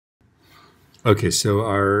Okay, so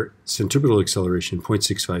our centripetal acceleration,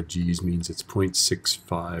 0.65 g's, means it's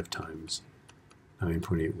 0.65 times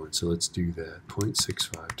 9.81. So let's do that.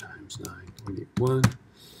 0.65 times 9.81.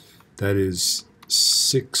 That is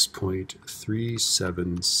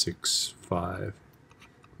 6.3765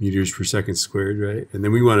 meters per second squared, right? And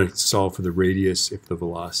then we want to solve for the radius if the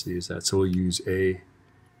velocity is that. So we'll use A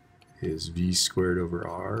is v squared over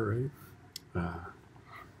r, right?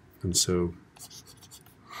 And so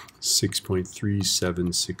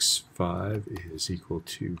 6.3765 is equal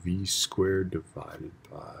to v squared divided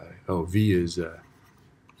by, v is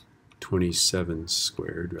 27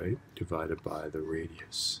 squared, right? Divided by the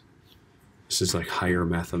radius. This is like higher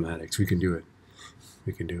mathematics. We can do it.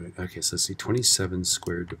 We can do it. Okay, so let's see. 27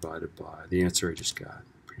 squared divided by the answer I just got.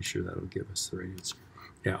 Pretty sure that'll give us the right answer.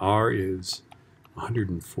 Yeah, r is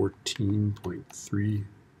 114.3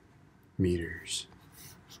 meters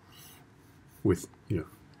with,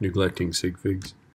 neglecting sig figs.